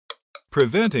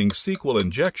Preventing SQL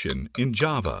injection in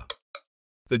Java.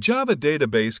 The Java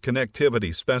Database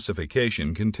Connectivity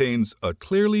Specification contains a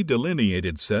clearly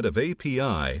delineated set of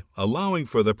API allowing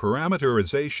for the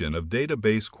parameterization of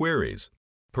database queries.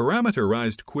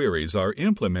 Parameterized queries are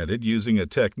implemented using a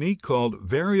technique called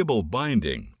variable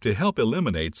binding to help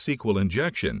eliminate SQL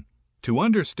injection. To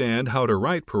understand how to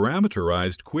write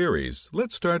parameterized queries,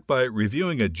 let's start by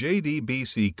reviewing a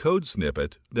JDBC code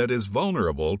snippet that is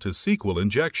vulnerable to SQL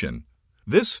injection.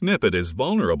 This snippet is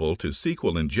vulnerable to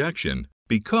SQL injection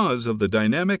because of the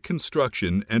dynamic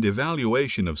construction and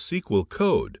evaluation of SQL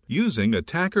code using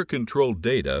attacker-controlled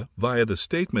data via the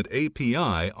statement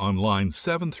API on lines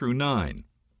 7 through 9.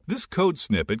 This code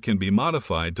snippet can be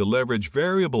modified to leverage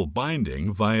variable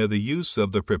binding via the use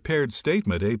of the prepared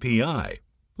statement API.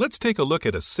 Let's take a look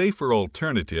at a safer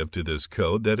alternative to this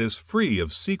code that is free of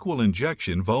SQL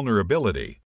injection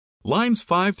vulnerability. Lines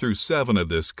 5 through 7 of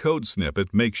this code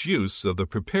snippet makes use of the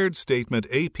prepared statement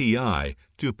API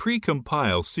to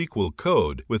pre-compile SQL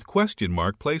code with question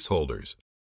mark placeholders.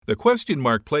 The question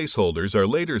mark placeholders are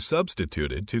later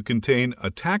substituted to contain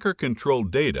attacker-controlled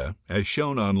data as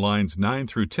shown on lines 9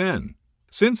 through 10.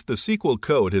 Since the SQL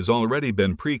code has already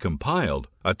been pre-compiled,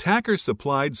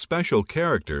 attacker-supplied special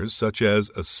characters such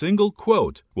as a single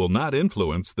quote will not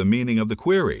influence the meaning of the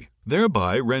query,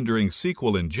 thereby rendering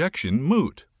SQL injection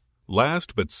moot.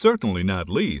 Last but certainly not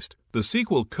least, the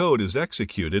SQL code is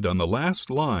executed on the last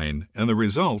line and the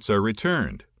results are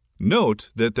returned. Note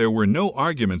that there were no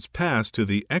arguments passed to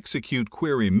the execute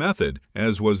query method,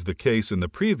 as was the case in the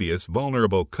previous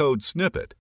vulnerable code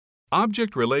snippet.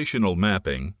 Object relational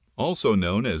mapping, also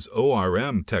known as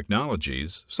ORM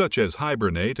technologies such as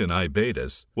Hibernate and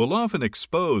iBetas, will often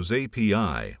expose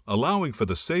API, allowing for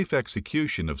the safe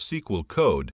execution of SQL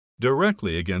code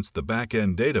directly against the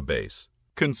backend database.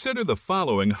 Consider the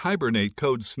following Hibernate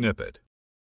code snippet.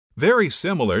 Very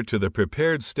similar to the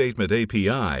prepared statement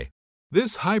API,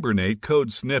 this Hibernate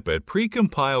code snippet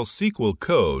precompiles SQL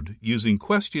code using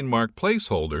question mark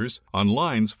placeholders on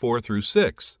lines 4 through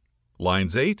 6.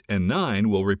 Lines 8 and 9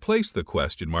 will replace the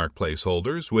question mark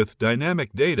placeholders with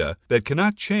dynamic data that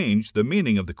cannot change the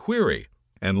meaning of the query,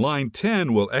 and line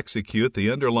 10 will execute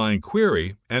the underlying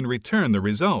query and return the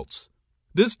results.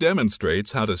 This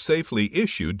demonstrates how to safely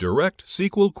issue direct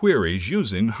SQL queries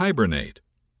using Hibernate.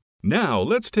 Now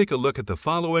let's take a look at the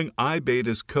following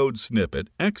iBetas code snippet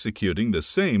executing the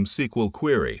same SQL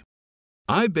query.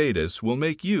 iBetas will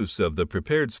make use of the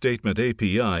prepared statement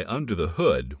API under the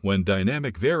hood when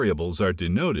dynamic variables are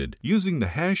denoted using the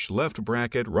hash left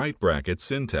bracket right bracket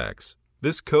syntax.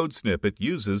 This code snippet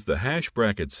uses the hash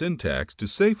bracket syntax to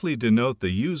safely denote the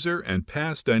user and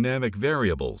pass dynamic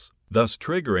variables, thus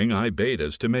triggering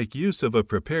iBetas to make use of a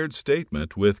prepared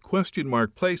statement with question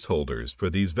mark placeholders for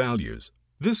these values.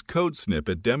 This code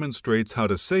snippet demonstrates how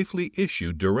to safely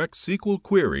issue direct SQL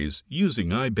queries using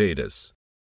iBetas.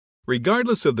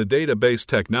 Regardless of the database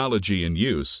technology in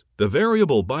use, the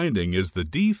variable binding is the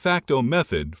de facto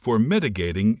method for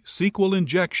mitigating SQL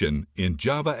injection in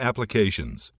Java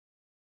applications.